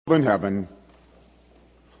in heaven,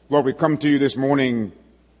 Lord, we come to you this morning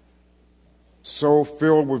so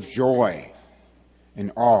filled with joy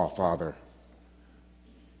and awe, Father,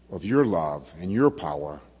 of your love and your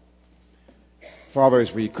power. Father,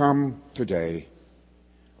 as we come today,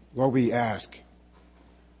 Lord, we ask,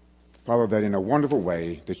 Father, that in a wonderful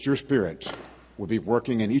way that your Spirit will be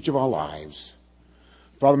working in each of our lives.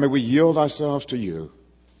 Father, may we yield ourselves to you.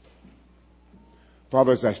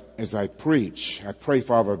 Father, as I preach, I pray,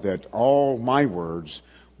 Father, that all my words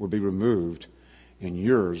will be removed and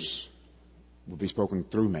yours will be spoken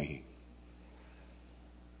through me.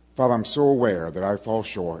 Father, I'm so aware that I fall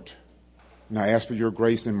short, and I ask for your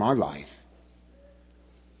grace in my life.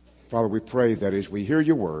 Father, we pray that as we hear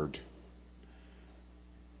your word,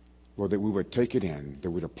 Lord, that we would take it in,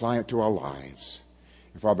 that we'd apply it to our lives.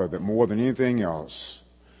 And Father, that more than anything else,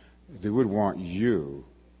 that we would want you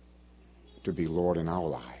to be Lord in our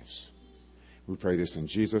lives. We pray this in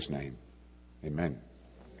Jesus' name. Amen.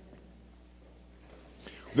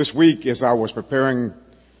 This week, as I was preparing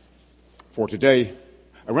for today,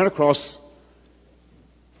 I ran across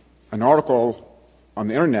an article on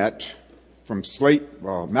the internet from Slate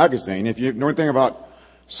magazine. If you know anything about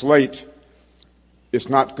Slate, it's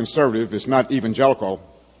not conservative, it's not evangelical.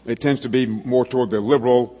 It tends to be more toward the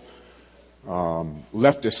liberal,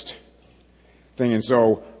 leftist thing. And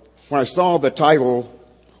so when I saw the title,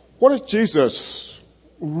 What if Jesus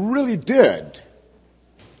Really Did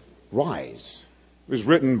Rise? It was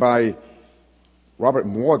written by Robert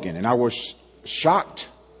Morgan, and I was shocked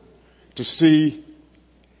to see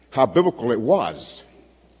how biblical it was.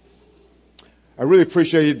 I really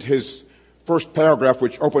appreciated his first paragraph,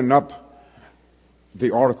 which opened up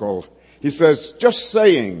the article. He says, just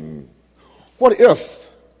saying, what if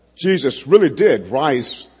Jesus really did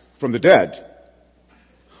rise from the dead?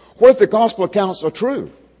 What if the gospel accounts are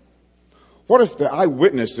true? What if the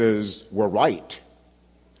eyewitnesses were right?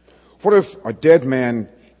 What if a dead man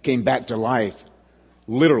came back to life,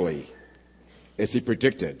 literally, as he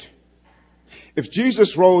predicted? If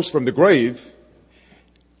Jesus rose from the grave,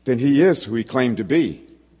 then he is who he claimed to be,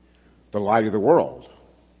 the light of the world,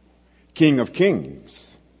 King of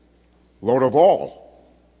kings, Lord of all.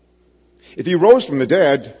 If he rose from the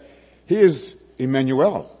dead, he is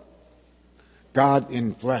Emmanuel, God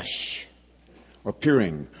in flesh,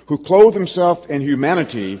 appearing, who clothed himself in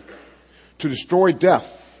humanity to destroy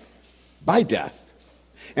death by death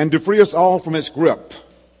and to free us all from its grip.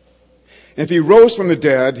 If he rose from the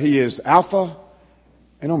dead, he is Alpha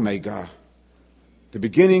and Omega, the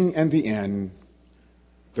beginning and the end,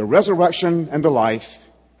 the resurrection and the life.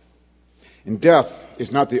 And death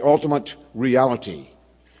is not the ultimate reality,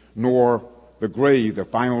 nor the grave the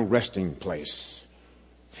final resting place.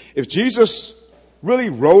 If Jesus really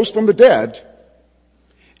rose from the dead,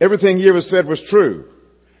 everything he ever said was true,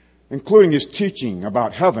 including his teaching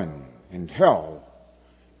about heaven and hell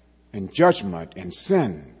and judgment and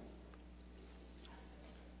sin,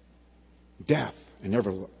 death and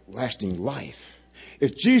everlasting life.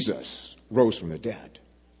 If Jesus rose from the dead,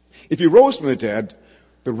 if he rose from the dead,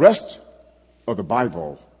 the rest of the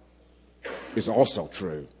Bible is also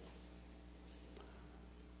true.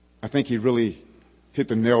 I think he really hit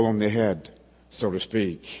the nail on the head, so to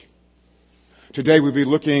speak. Today we'll be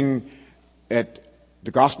looking at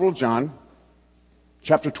the Gospel of John,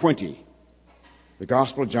 chapter 20. The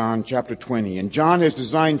Gospel of John, chapter 20. And John has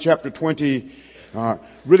designed chapter 20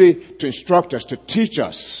 really to instruct us, to teach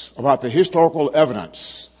us about the historical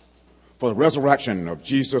evidence for the resurrection of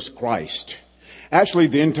Jesus Christ. Actually,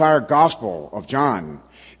 the entire Gospel of John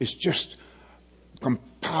is just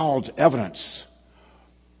compiled evidence,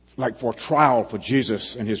 like for trial for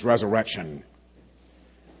Jesus and his resurrection.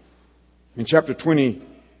 In chapter 20,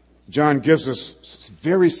 John gives us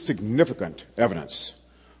very significant evidence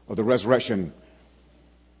of the resurrection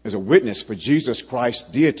as a witness for Jesus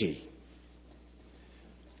Christ's deity.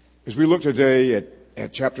 As we look today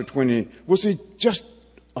at chapter 20, we'll see just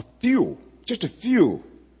a few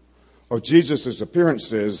of Jesus'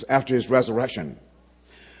 appearances after his resurrection.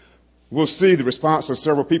 We'll see the response of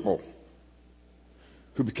several people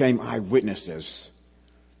who became eyewitnesses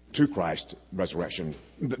to Christ's resurrection.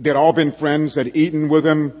 They'd all been friends, they'd eaten with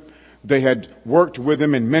him, they had worked with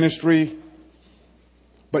him in ministry,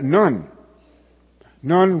 but none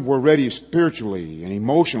were ready spiritually and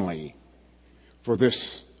emotionally for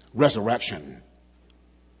this resurrection.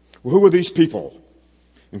 Well, who were these people?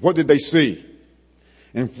 And what did they see?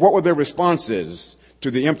 And what were their responses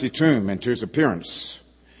to the empty tomb and to his appearance?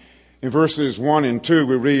 In verses 1 and 2,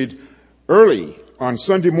 we read, early on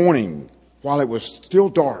Sunday morning, while it was still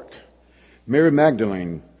dark, Mary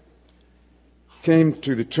Magdalene came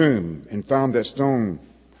to the tomb and found that stone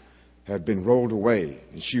had been rolled away.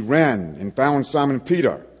 And she ran and found Simon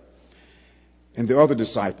Peter and the other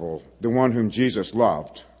disciple, the one whom Jesus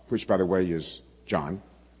loved, which, by the way, is John.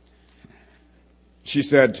 She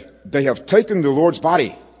said, "They have taken the Lord's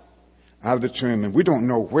body out of the tomb, and we don't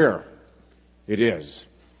know where it is."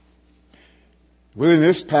 Within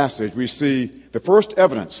this passage, we see the first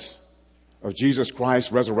evidence of Jesus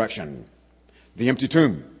Christ's resurrection, the empty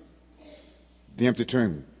tomb. The empty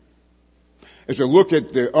tomb. As we look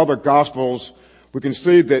at the other Gospels, we can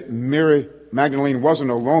see that Mary Magdalene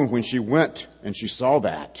wasn't alone when she went and she saw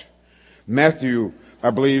that. Matthew,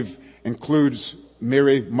 I believe, includes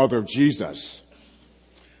Mary, mother of Jesus.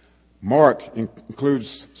 Mark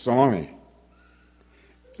includes Salome.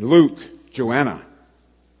 Luke, Joanna.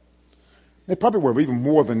 They probably were even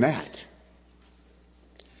more than that.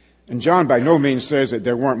 And John by no means says that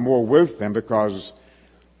there weren't more with them, because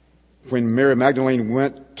when Mary Magdalene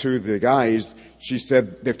went to the guys, she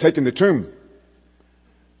said, "They've taken the tomb."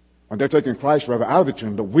 Or they're taking Christ rather out of the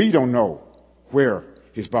tomb, but we don't know where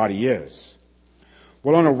his body is.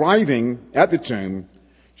 Well, on arriving at the tomb,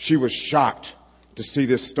 she was shocked to see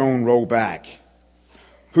this stone roll back.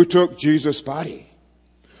 Who took Jesus' body?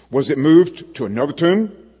 Was it moved to another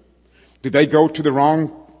tomb? Did they go to the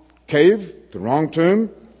wrong cave, the wrong tomb?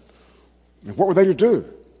 And what were they to do?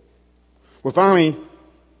 Well, finally,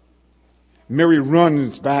 Mary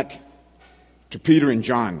runs back to Peter and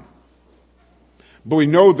John. But we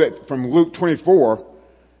know that from Luke 24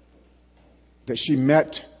 that she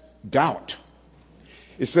met doubt.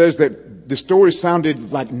 It says that the story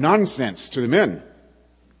sounded like nonsense to the men.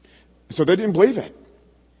 So they didn't believe it.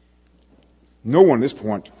 No one at this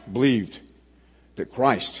point believed that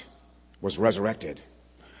Christ was resurrected.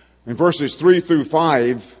 In verses 3 through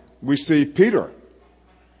 5, we see Peter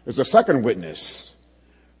as a second witness.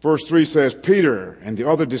 Verse 3 says, Peter and the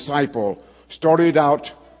other disciple started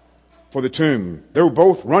out for the tomb. They were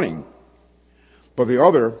both running. But the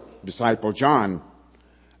other disciple, John,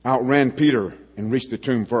 outran Peter and reached the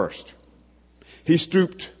tomb first. He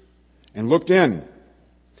stooped and looked in,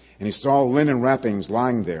 and he saw linen wrappings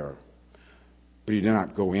lying there, but he did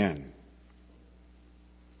not go in.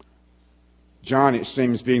 John, it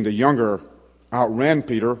seems, being the younger, outran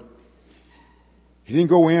Peter. He didn't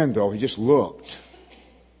go in, though. He just looked.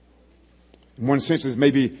 In one sense, there's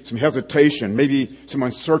maybe some hesitation, maybe some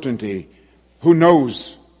uncertainty. Who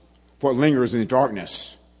knows what lingers in the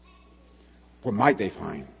darkness? What might they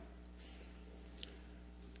find?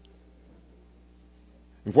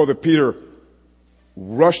 And whether Peter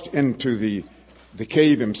rushed into the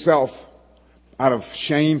cave himself out of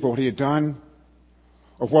shame for what he had done,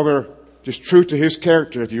 or whether, just true to his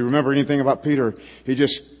character, if you remember anything about Peter, he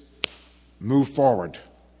just moved forward.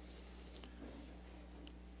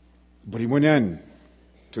 But he went in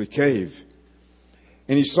to the cave,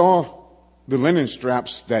 and he saw the linen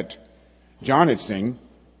straps that John had seen.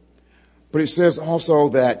 But it says also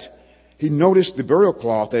that he noticed the burial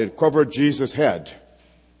cloth that had covered Jesus' head.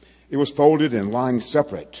 It was folded and lying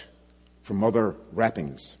separate from other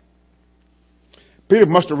wrappings. Peter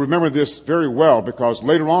must have remembered this very well, because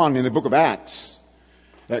later on in the book of Acts,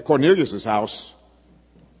 at Cornelius' house,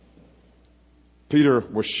 Peter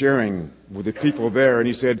was sharing with the people there, and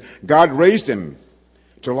he said, God raised him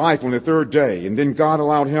to life on the third day, and then God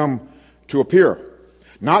allowed him to appear,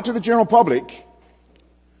 not to the general public,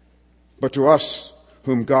 but to us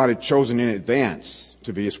whom God had chosen in advance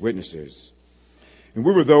to be his witnesses. And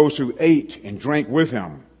we were those who ate and drank with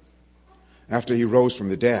him after he rose from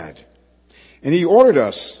the dead. And he ordered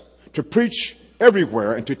us to preach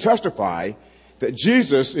everywhere and to testify that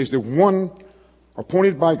Jesus is the one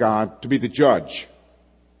appointed by God to be the judge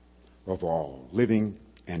of all, living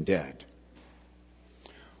and dead.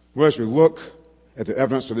 Well, as we look at the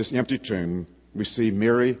evidence of this empty tomb, we see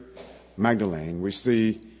Mary Magdalene, we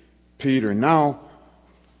see Peter, and now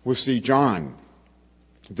we see John,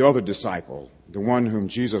 the other disciple, the one whom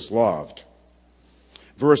Jesus loved.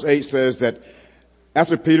 Verse 8 says that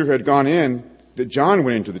after Peter had gone in, that John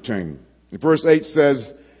went into the tomb. And verse 8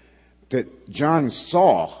 says that John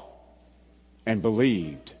saw and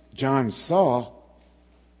believed. John saw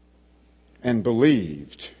and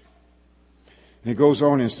believed. And he goes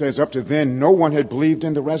on and says, up to then, no one had believed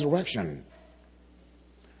in the resurrection.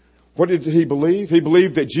 What did he believe? He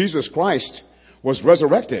believed that Jesus Christ was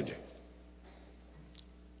resurrected.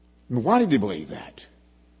 And why did he believe that?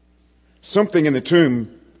 Something in the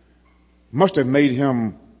tomb must have made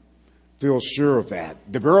him feel sure of that.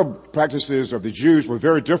 The burial practices of the Jews were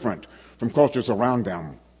very different from cultures around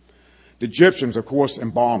them. The Egyptians, of course,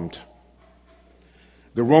 embalmed.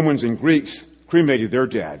 The Romans and Greeks cremated their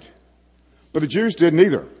dead. But the Jews didn't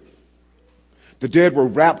either. The dead were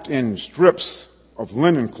wrapped in strips of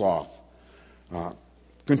linen cloth,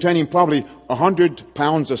 containing probably 100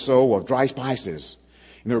 pounds or so of dry spices.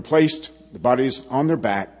 And they were placed, the bodies on their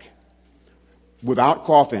back, without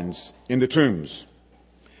coffins, in the tombs.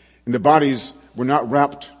 And the bodies were not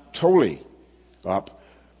wrapped totally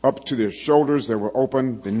up to their shoulders. They were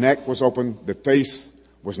open, the neck was open, the face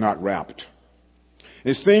was not wrapped.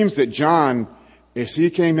 It seems that John, as he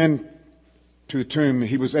came in to the tomb,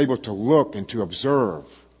 he was able to look and to observe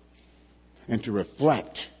and to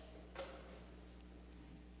reflect.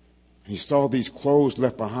 He saw these clothes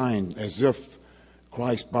left behind as if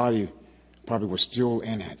Christ's body probably was still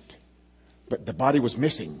in it. But the body was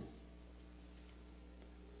missing.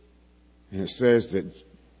 And it says that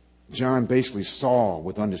John basically saw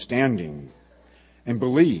with understanding and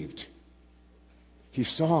believed. He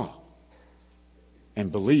saw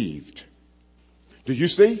and believed. Do you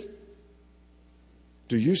see?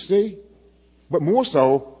 Do you see? But more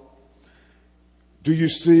so, do you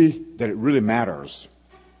see that it really matters?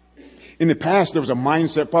 In the past, there was a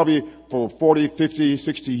mindset, probably for 40, 50,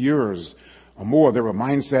 60 years or more, there was a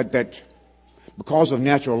mindset that because of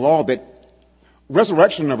natural law, that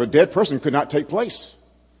resurrection of a dead person could not take place.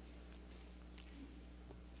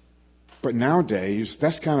 But nowadays,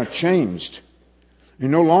 that's kind of changed.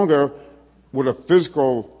 And no longer would a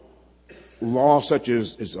physical law such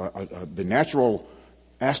as the natural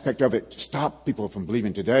aspect of it stop people from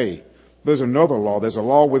believing today. There's another law. There's a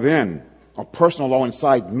law within, a personal law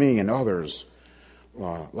inside me and others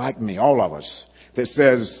like me, all of us, that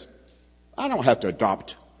says, I don't have to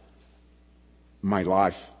adopt my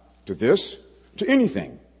life to this, to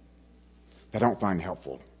anything that I don't find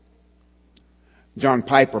helpful. John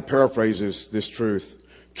Piper paraphrases this truth.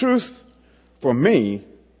 Truth, for me,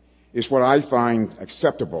 is what I find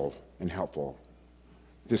acceptable and helpful.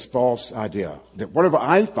 This false idea that whatever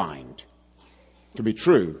I find to be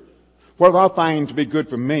true, whatever I find to be good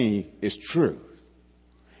for me is true.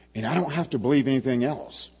 And I don't have to believe anything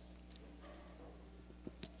else.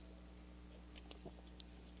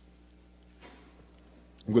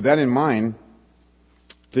 With that in mind,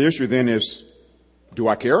 the issue then is, do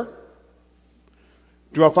I care?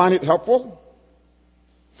 Do I find it helpful?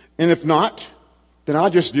 And if not, then I'll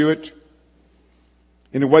just view it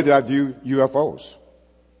in the way that I view UFOs,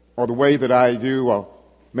 or the way that I view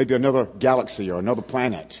maybe another galaxy or another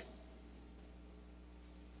planet.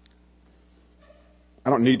 I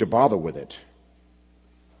don't need to bother with it.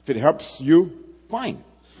 If it helps you, fine.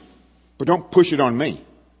 But don't push it on me.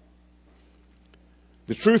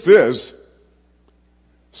 The truth is,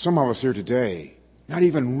 some of us here today, not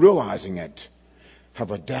even realizing it,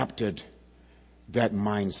 have adapted that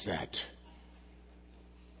mindset.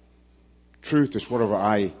 Truth is whatever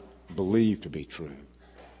I believe to be true.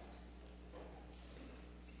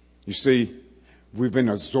 You see, we've been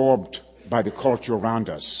absorbed by the culture around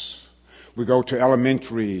us. We go to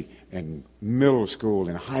elementary and middle school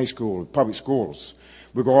and high school, public schools.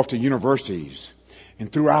 We go off to universities.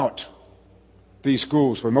 And throughout these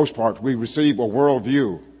schools, for the most part, we receive a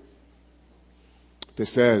worldview that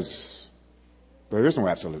says there is no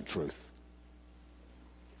absolute truth.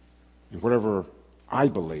 And whatever I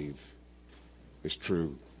believe is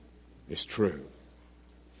true is true.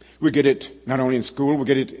 We get it not only in school, we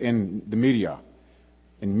get it in the media,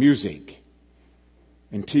 in music,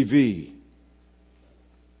 in TV,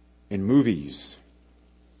 in movies,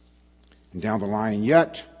 and down the line. And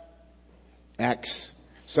yet, Acts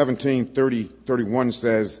 17:30-31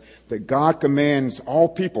 says that God commands all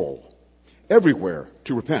people everywhere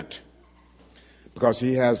to repent, because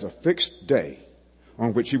he has a fixed day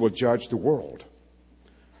on which he will judge the world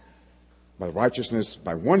by righteousness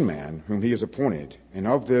by one man whom he has appointed. And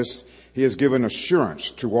of this he has given assurance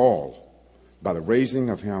to all by the raising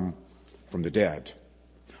of him from the dead.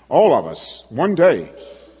 All of us, one day,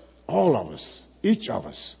 all of us, each of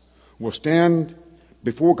us, will stand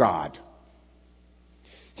before God.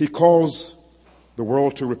 He calls the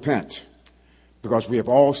world to repent because we have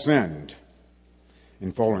all sinned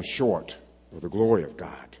and fallen short of the glory of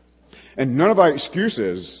God. And none of our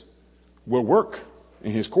excuses will work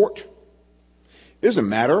in his court. It doesn't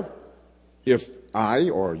matter if I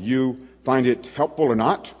or you find it helpful or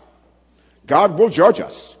not. God will judge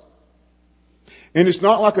us. And it's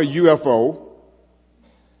not like a UFO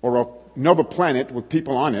or another planet with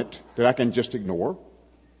people on it that I can just ignore.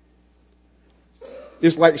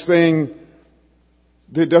 It's like saying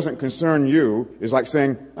that it doesn't concern you. It's like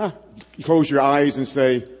saying, you close your eyes and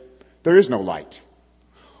say, there is no light.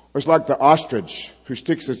 Or it's like the ostrich who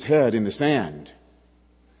sticks its head in the sand.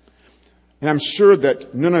 And I'm sure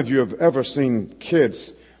that none of you have ever seen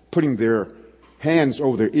kids putting their hands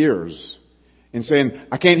over their ears and saying,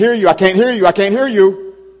 I can't hear you, I can't hear you, I can't hear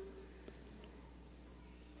you.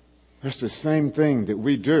 That's the same thing that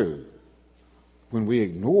we do when we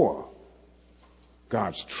ignore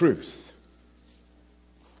God's truth.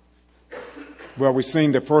 Well, we've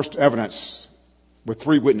seen the first evidence with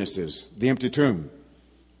 3 witnesses, the empty tomb.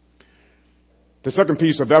 The second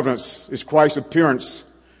piece of evidence is Christ's appearance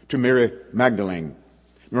to Mary Magdalene.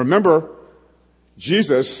 And remember,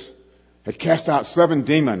 Jesus had cast out 7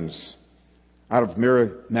 demons out of Mary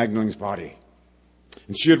Magdalene's body.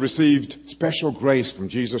 And she had received special grace from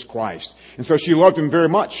Jesus Christ. And so she loved him very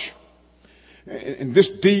much. And this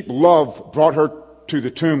deep love brought her to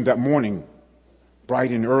the tomb that morning,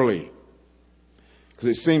 bright and early. Because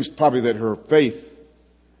it seems probably that her faith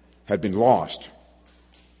had been lost.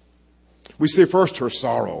 We see first her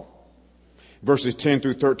sorrow. Verses 10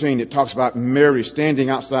 through 13, it talks about Mary standing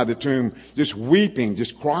outside the tomb, just weeping,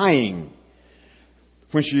 just crying,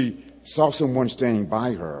 when she saw someone standing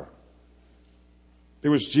by her. It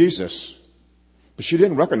was Jesus, but she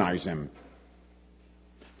didn't recognize him.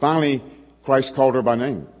 Finally, Christ called her by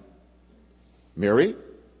name. Mary?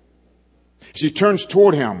 She turns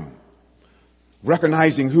toward him,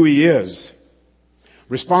 recognizing who he is,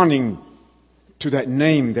 responding to that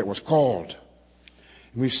name that was called.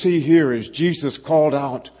 And we see here as Jesus called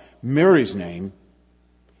out Mary's name,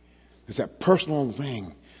 it's that personal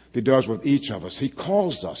thing that he does with each of us. He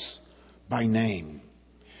calls us by name.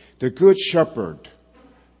 The good shepherd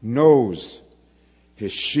knows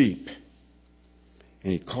his sheep,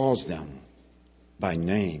 and he calls them by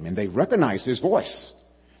name, and they recognize his voice,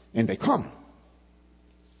 and they come.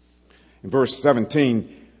 In verse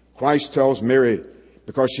 17, Christ tells Mary,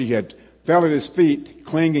 because she had fell at his feet,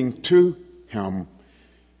 clinging to him,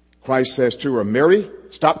 Christ says to her, Mary,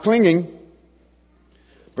 stop clinging,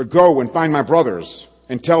 but go and find my brothers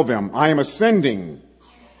and tell them, I am ascending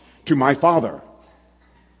to my Father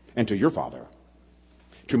and to your Father,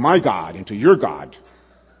 to my God and to your God.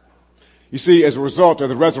 You see, as a result of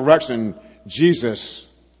the resurrection, Jesus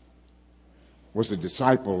was the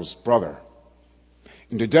disciples' brother.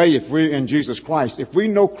 And today, if we're in Jesus Christ, if we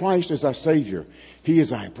know Christ as our Savior, he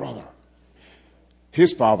is our brother.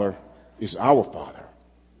 His Father is our Father.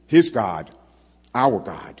 His God, our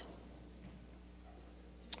God.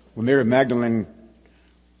 When Mary Magdalene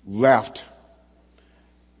left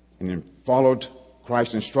and then followed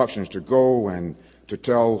Christ's instructions to go and to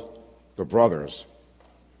tell the brothers,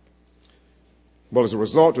 well, as a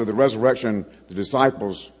result of the resurrection, the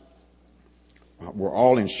disciples were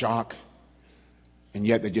all in shock, and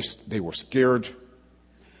yet they were scared.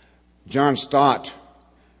 John Stott,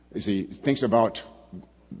 as he thinks about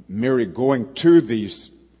Mary going to these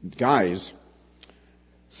guys,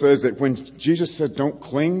 says that when Jesus said, don't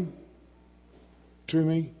cling to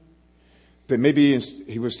me, that maybe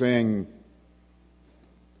he was saying,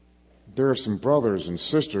 there are some brothers and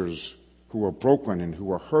sisters who are broken and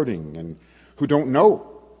who are hurting and who don't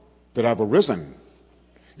know that I've arisen.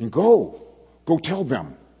 And go tell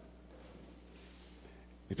them.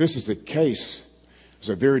 If this is the case, it's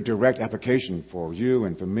a very direct application for you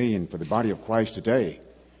and for me and for the body of Christ today.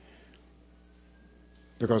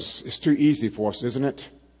 Because it's too easy for us, isn't it,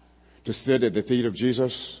 to sit at the feet of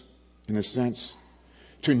Jesus, in a sense,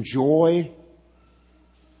 to enjoy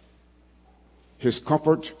his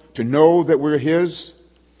comfort, to know that we're his,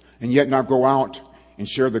 and yet not go out and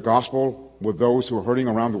share the gospel with those who are hurting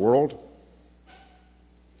around the world.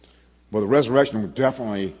 Well, the resurrection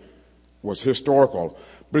definitely was historical,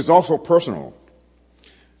 but it's also personal.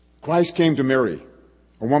 Christ came to Mary,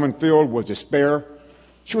 a woman filled with despair.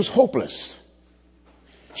 She was hopeless.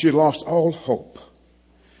 She had lost all hope,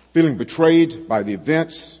 feeling betrayed by the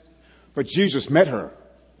events, but Jesus met her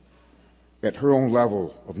at her own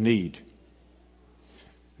level of need.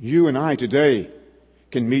 You and I today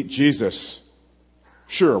can meet Jesus.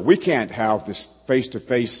 Sure, we can't have this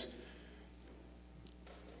face-to-face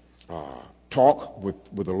talk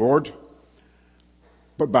with the Lord,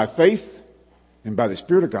 but by faith and by the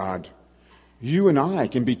Spirit of God, you and I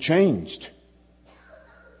can be changed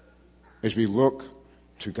as we look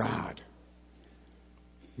to God.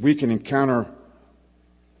 We can encounter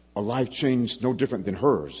a life change no different than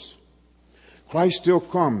hers. Christ still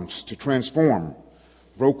comes to transform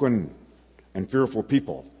broken and fearful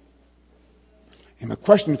people. And my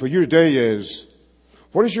question for you today is,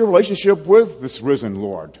 what is your relationship with this risen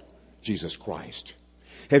Lord, Jesus Christ?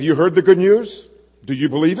 Have you heard the good news? Do you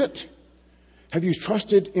believe it? Have you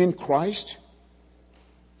trusted in Christ?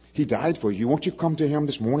 He died for you. Won't you come to him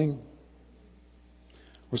this morning?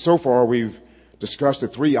 Well, so far we've discussed the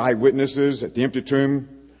 3 eyewitnesses at the empty tomb.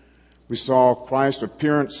 We saw Christ's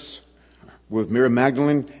appearance with Mary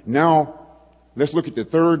Magdalene. Now let's look at the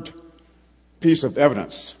third piece of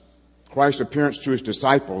evidence. Christ's appearance to his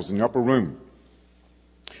disciples in the upper room.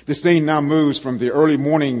 The scene now moves from the early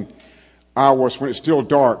morning hours when it's still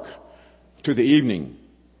dark to the evening.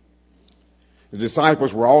 The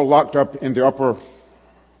disciples were all locked up in the upper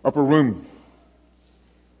room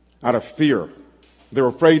out of fear. They were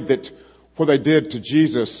afraid that what they did to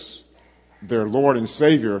Jesus, their Lord and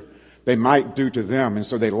Savior, they might do to them, and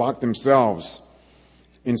so they locked themselves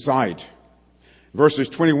inside. Verses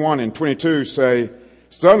 21 and 22 say,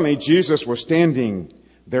 suddenly Jesus was standing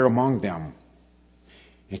there among them.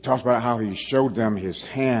 He talks about how he showed them his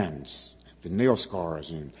hands, the nail scars,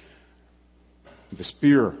 and the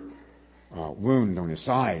spear wound on his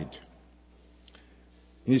side.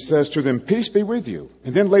 And he says to them, peace be with you.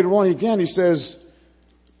 And then later on again he says,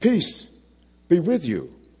 peace be with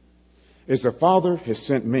you. As the Father has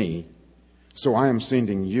sent me, so I am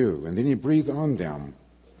sending you. And then he breathed on them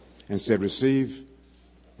and said, receive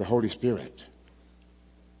the Holy Spirit.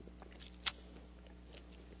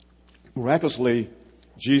 Miraculously,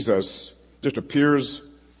 Jesus just appears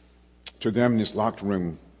to them in this locked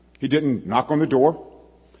room. He didn't knock on the door.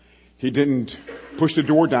 He didn't push the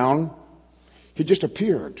door down. He just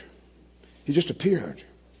appeared. He just appeared.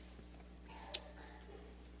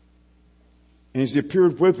 And as he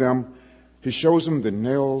appeared with them, he shows them the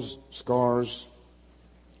nails, scars,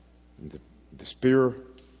 and the spear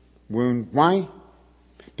wound. Why?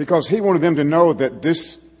 Because he wanted them to know that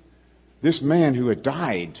this man who had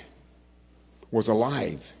died was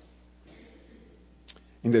alive.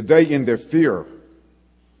 And that they, in their fear,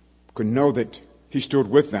 could know that he stood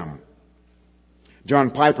with them. John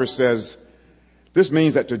Piper says, this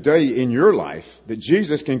means that today in your life, that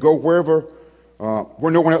Jesus can go where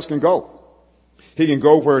no one else can go. He can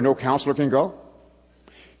go where no counselor can go.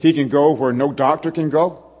 He can go where no doctor can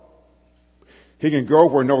go. He can go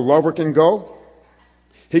where no lover can go.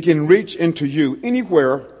 He can reach into you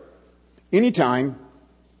anywhere, anytime.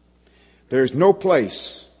 There is no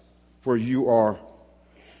place where you are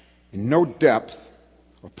in no depth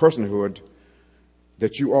of personhood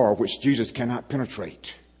that you are, which Jesus cannot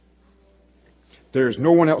penetrate. There is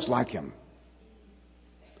no one else like him.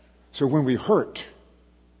 So when we hurt,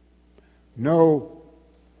 know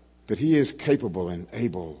that he is capable and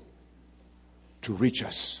able to reach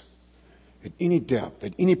us at any depth,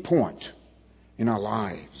 at any point in our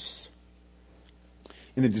lives.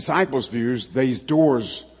 In the disciples' views, these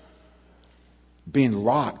doors being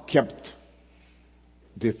locked kept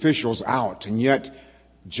the officials out. And yet,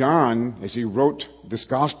 John, as he wrote this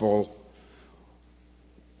gospel,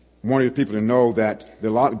 wanted people to know that the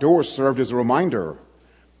locked doors served as a reminder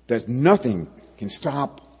that nothing can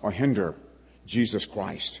stop or hinder Jesus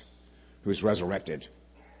Christ, who is resurrected.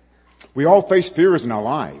 We all face fears in our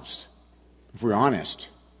lives. If we're honest,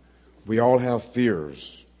 we all have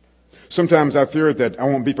fears. Sometimes I fear that I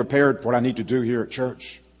won't be prepared for what I need to do here at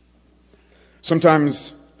church.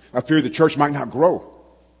 Sometimes I fear the church might not grow.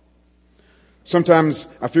 Sometimes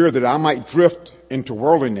I fear that I might drift into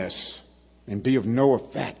worldliness and be of no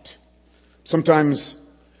effect. Sometimes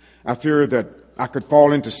I fear that I could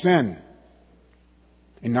fall into sin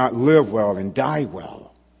and not live well and die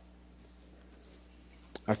well.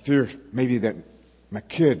 I fear maybe that my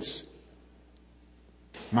kids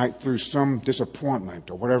might, through some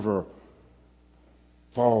disappointment or whatever,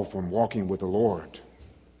 fall from walking with the Lord.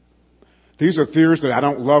 These are fears that I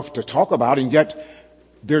don't love to talk about, and yet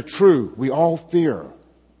they're true. We all fear.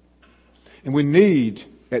 And we need,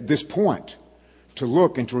 at this point, to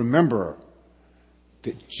look and to remember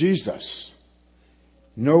that Jesus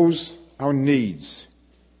knows our needs.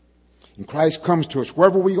 And Christ comes to us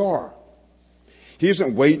wherever we are. He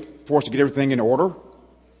doesn't wait for us to get everything in order.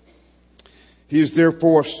 He is there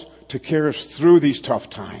for us to carry us through these tough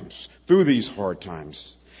times, through these hard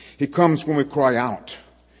times. He comes when we cry out,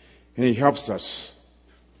 and he helps us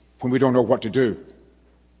when we don't know what to do.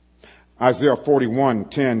 Isaiah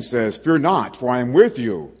 41:10 says, fear not, for I am with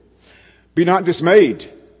you. Be not dismayed,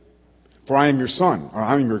 for I am your son, or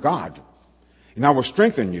I am your God. And I will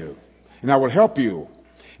strengthen you, and I will help you,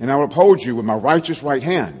 and I will uphold you with my righteous right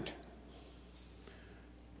hand.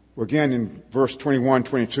 Well, again, in verse 21,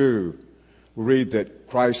 22, we read that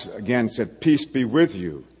Christ again said, peace be with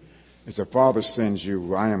you. As the Father sends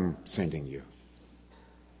you, I am sending you.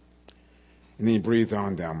 And then he breathed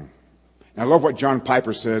on them. And I love what John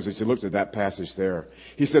Piper says as he looks at that passage there.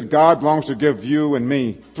 He said, God longs to give you and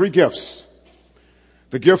me 3 gifts.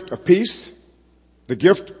 The gift of peace, the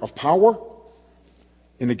gift of power,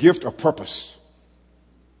 and the gift of purpose.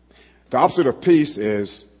 The opposite of peace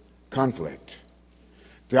is conflict.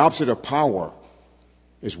 The opposite of power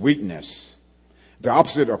is weakness. The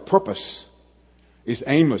opposite of purpose is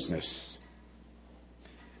aimlessness.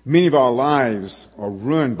 Many of our lives are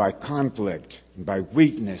ruined by conflict and by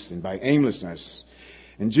weakness and by aimlessness.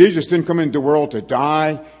 And Jesus didn't come into the world to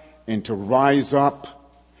die and to rise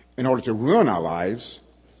up in order to ruin our lives,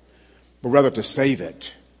 but rather to save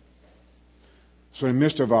it. So in the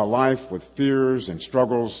midst of our life with fears and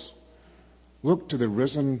struggles, look to the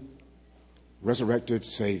risen, resurrected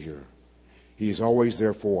Savior. He is always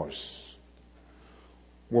there for us.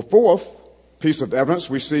 Well, fourth piece of evidence,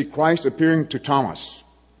 we see Christ appearing to Thomas.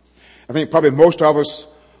 I think probably most of us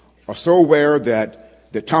are so aware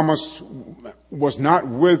that Thomas was not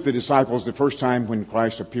with the disciples the first time when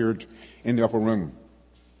Christ appeared in the upper room.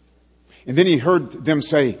 And then he heard them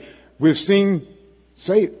say, we've seen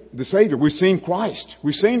the Savior. We've seen Christ.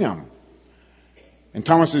 We've seen him. And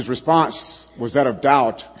Thomas's response was that of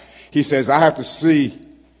doubt. He says, I have to see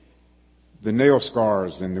the nail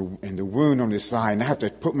scars and the wound on his side, and I have to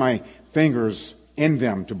put my fingers in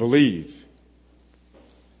them to believe.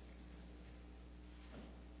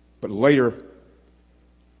 But later,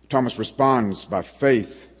 Thomas responds by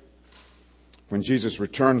faith when Jesus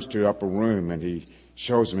returns to the upper room and he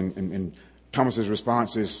shows him, and Thomas's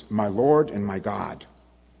response is, my Lord and my God.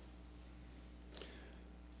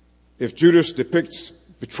 If Judas depicts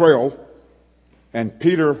betrayal and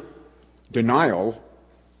Peter denial,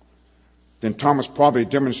 then Thomas probably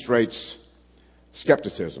demonstrates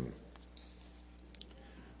skepticism.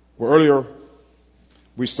 Well, earlier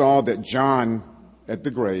we saw that John at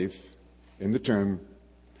the grave, in the tomb,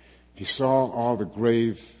 he saw all the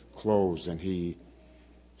grave clothes, and he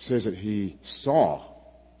says that he saw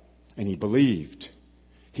and he believed.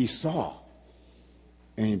 He saw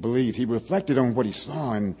and he believed. He reflected on what he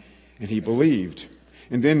saw and he believed.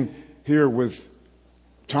 And then here with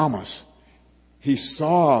Thomas, he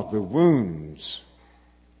saw the wounds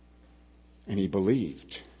and he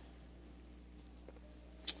believed.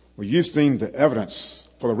 Well, you've seen the evidence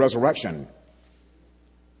for the resurrection.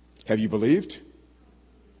 Have you believed?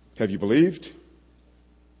 Have you believed?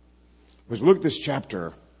 As we look at this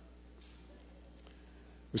chapter,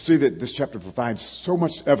 we see that this chapter provides so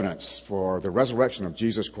much evidence for the resurrection of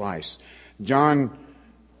Jesus Christ. John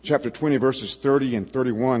chapter 20, verses 30 and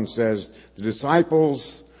 31 says, the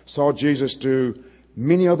disciples saw Jesus do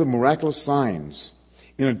many other miraculous signs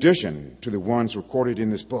in addition to the ones recorded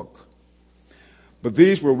in this book. But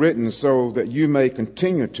these were written so that you may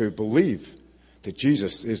continue to believe that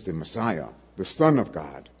Jesus is the Messiah, the Son of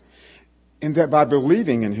God, and that by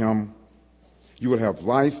believing in him, you will have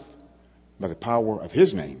life by the power of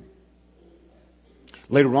his name.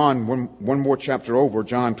 Later on, one more chapter over,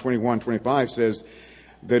 John 21:25 says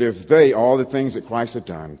that if they, all the things that Christ had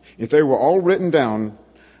done, if they were all written down,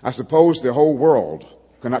 I suppose the whole world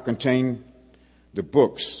could not contain the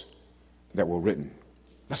books that were written.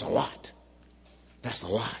 That's a lot. That's a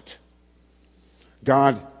lot.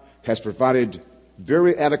 God has provided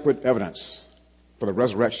very adequate evidence for the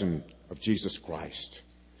resurrection of Jesus Christ.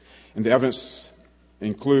 And the evidence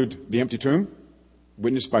include the empty tomb,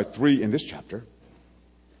 witnessed by 3 in this chapter.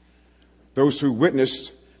 Those who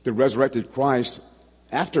witnessed the resurrected Christ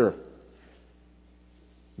after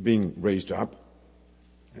being raised up.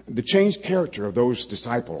 The changed character of those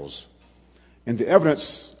disciples. And the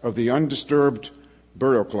evidence of the undisturbed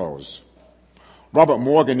burial clothes. Robert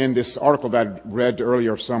Morgan, in this article that I read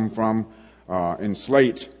earlier, some from in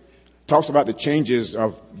Slate, talks about the changes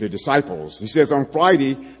of the disciples. He says, on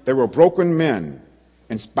Friday, they were broken men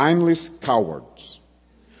and spineless cowards.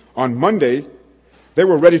 On Monday, they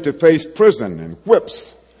were ready to face prison and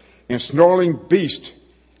whips and snarling beast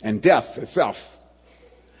and death itself.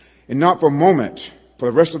 And not for a moment, for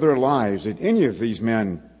the rest of their lives, did any of these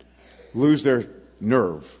men lose their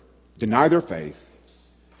nerve, deny their faith,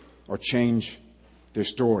 or change their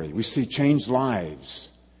story. We see changed lives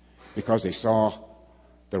because they saw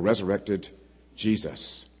the resurrected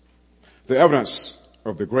Jesus. The evidence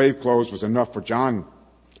of the grave clothes was enough for John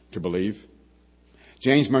to believe.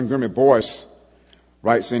 James Montgomery Boyce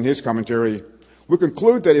writes in his commentary, we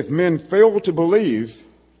conclude that if men fail to believe,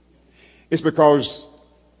 it's because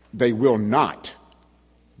they will not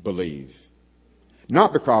believe,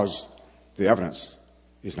 not because the evidence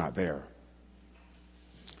is not there.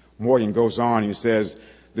 Morgan goes on, he says,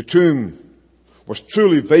 the tomb was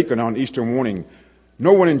truly vacant on Easter morning.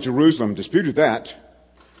 No one in Jerusalem disputed that.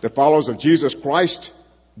 The followers of Jesus Christ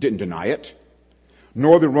didn't deny it,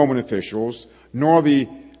 nor the Roman officials, nor the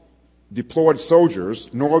deployed soldiers,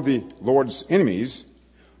 nor the Lord's enemies,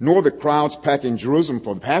 nor the crowds packing Jerusalem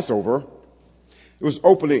for the Passover. It was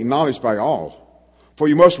openly acknowledged by all. For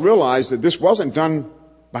you must realize that this wasn't done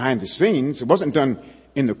behind the scenes. It wasn't done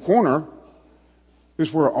in the corner. It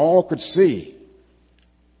was where all could see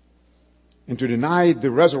And to deny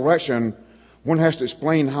the resurrection, one has to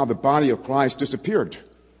explain how the body of Christ disappeared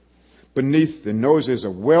beneath the noses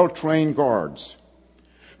of well-trained guards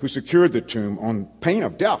who secured the tomb on pain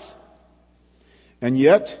of death, and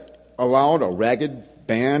yet allowed a ragged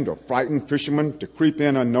band of frightened fishermen to creep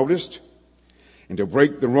in unnoticed and to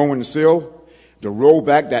break the Roman seal, to roll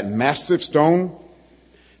back that massive stone,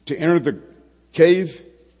 to enter the cave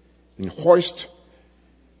and hoist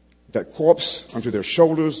that corpse onto their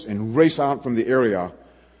shoulders and race out from the area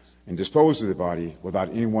and dispose of the body without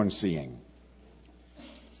anyone seeing.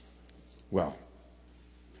 Well,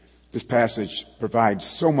 this passage provides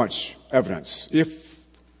so much evidence if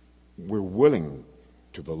we're willing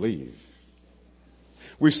to believe.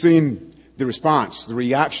 We've seen the response, the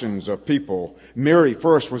reactions of people. Mary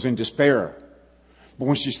first was in despair, but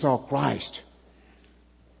when she saw Christ,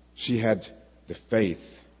 she had the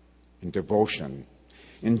faith and devotion.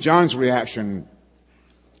 And John's reaction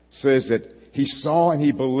says that he saw and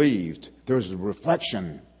he believed. There was a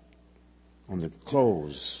reflection on the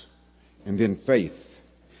clothes and then faith.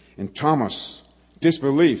 And Thomas,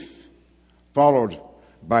 disbelief followed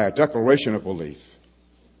by a declaration of belief.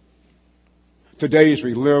 Today, as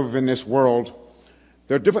we live in this world,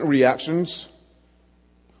 there are different reactions.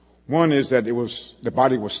 One is that the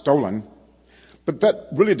body was stolen, but that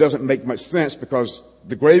really doesn't make much sense because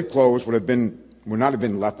the grave clothes would not have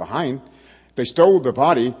been left behind. If they stole the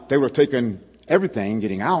body, they would have taken everything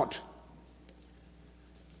getting out.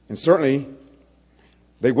 And certainly,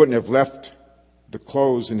 they wouldn't have left the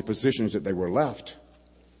clothes in the positions that they were left.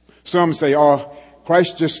 Some say, oh,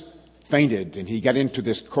 Christ just fainted and he got into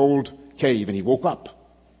this cold cave and he woke up.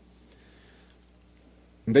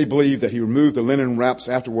 And they believe that he removed the linen wraps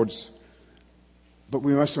afterwards. But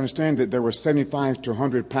we must understand that there were 75 to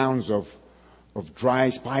 100 pounds of dry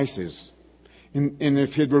spices. And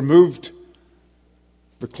if he had removed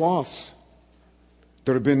the cloths,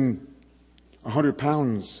 there would have been 100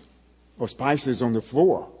 pounds of spices on the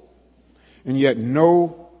floor. And yet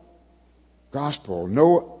no gospel,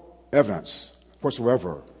 no evidence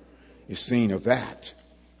whatsoever is seen of that.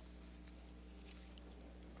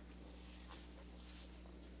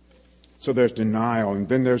 So there's denial, and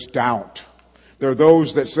then there's doubt. There are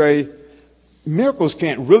those that say, miracles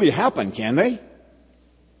can't really happen, can they?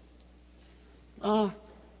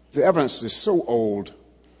 The evidence is so old.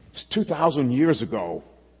 It's 2,000 years ago.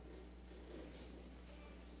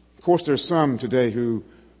 Of course, there's some today who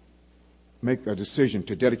make a decision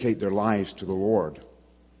to dedicate their lives to the Lord.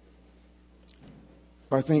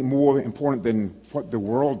 But I think more important than what the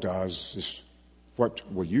world does is what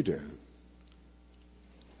will you do?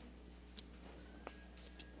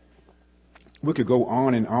 We could go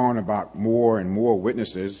on and on about more and more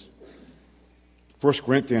witnesses. 1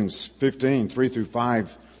 Corinthians 15, 3 through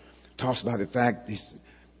 5 talks about the fact,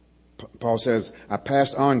 Paul says, I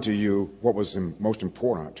passed on to you what was most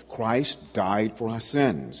important. Christ died for our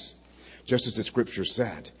sins, just as the scripture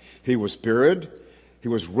said. He was buried. He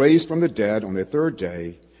was raised from the dead on the third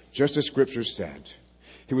day, just as scripture said.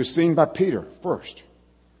 He was seen by Peter first,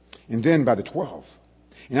 and then by the 12.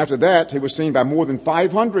 And after that, he was seen by more than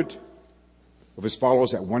 500 of his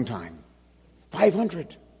followers at one time.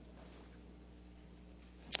 500.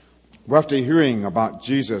 Well, after hearing about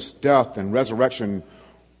Jesus' death and resurrection,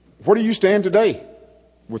 where do you stand today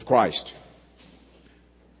with Christ?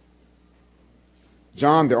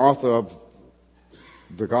 John, the author of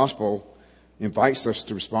the gospel, invites us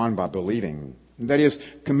to respond by believing. And that is,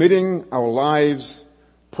 committing our lives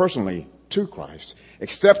personally to Christ,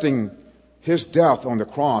 accepting his death on the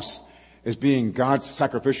cross as being God's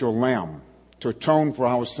sacrificial lamb to atone for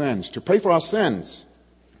our sins, to pay for our sins,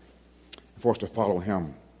 for us to follow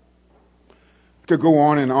him. We could go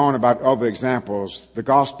on and on about other examples. The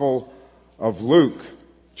Gospel of Luke,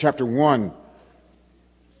 chapter 1.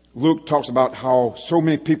 Luke talks about how so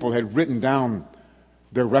many people had written down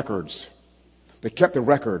their records. They kept the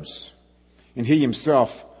records. And he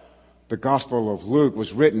himself, the Gospel of Luke,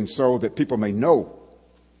 was written so that people may know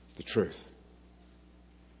the truth.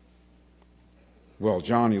 Well,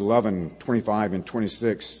 John 11, 25 and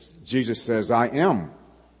 26, Jesus says, I am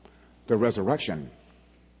the resurrection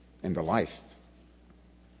and the life.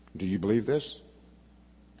 Do you believe this?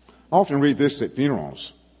 I often read this at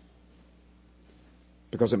funerals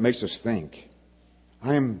because it makes us think.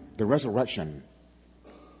 I am the resurrection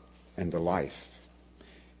and the life.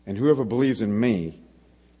 And whoever believes in me,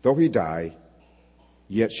 though he die,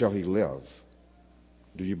 yet shall he live.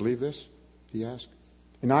 Do you believe this? He asked.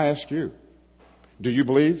 And I ask you, do you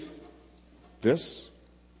believe this?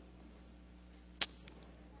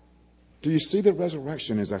 Do you see the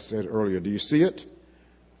resurrection, as I said earlier? Do you see it?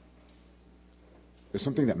 It's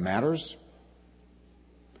something that matters.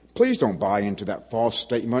 Please don't buy into that false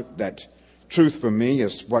statement that truth for me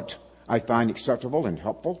is what I find acceptable and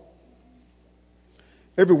helpful.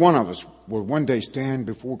 Every one of us will one day stand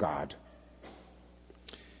before God.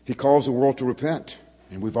 He calls the world to repent,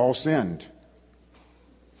 and we've all sinned.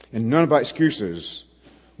 And none of our excuses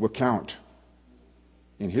will count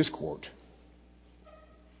in His court.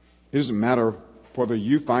 It doesn't matter whether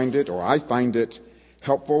you find it or I find it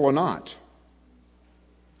helpful or not.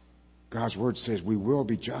 God's word says we will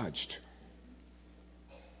be judged.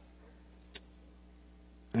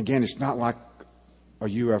 Again, it's not like a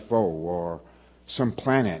UFO or some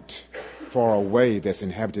planet far away that's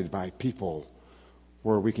inhabited by people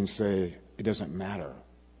where we can say it doesn't matter.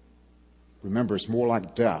 Remember, it's more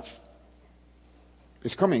like death.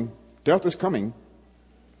 It's coming. Death is coming.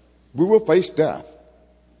 We will face death.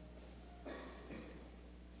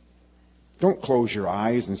 Don't close your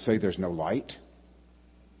eyes and say there's no light.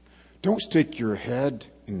 Don't stick your head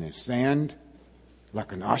in the sand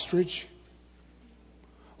like an ostrich.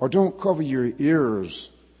 Or don't cover your ears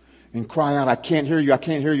and cry out, I can't hear you, I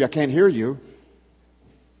can't hear you, I can't hear you.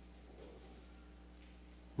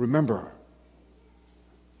 Remember,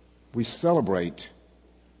 we celebrate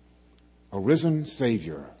a risen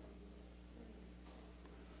Savior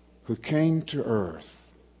who came to earth.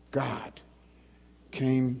 God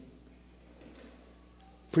came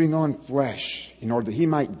putting on flesh in order that He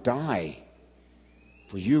might die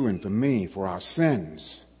for you and for me, for our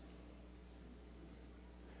sins.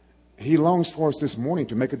 He longs for us this morning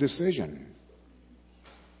to make a decision,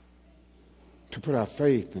 to put our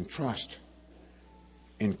faith and trust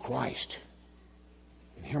in Christ,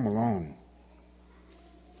 in Him alone.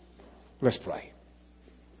 Let's pray.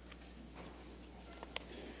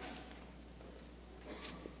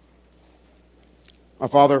 Our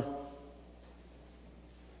Father,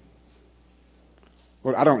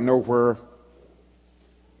 Lord, I don't know where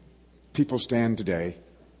people stand today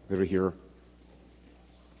that are here.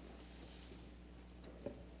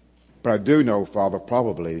 But I do know, Father,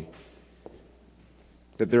 probably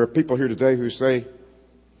that there are people here today who say,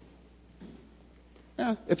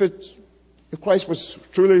 if Christ was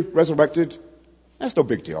truly resurrected, that's no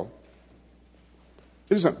big deal.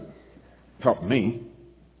 It doesn't help me.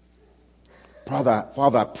 Father,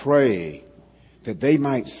 I pray that they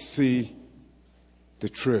might see the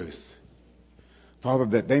truth. Father,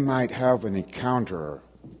 that they might have an encounter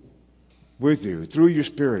with you through your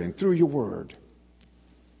Spirit and through your word.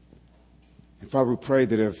 And Father, we pray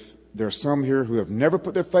that if there are some here who have never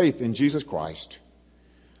put their faith in Jesus Christ,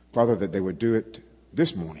 Father, that they would do it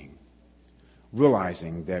this morning,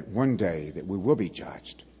 realizing that one day that we will be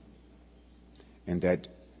judged. And that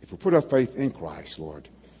if we put our faith in Christ, Lord,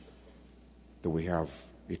 that we have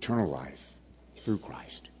eternal life through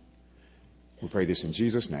Christ. We pray this in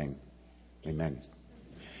Jesus' name. Amen.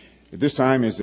 At this time is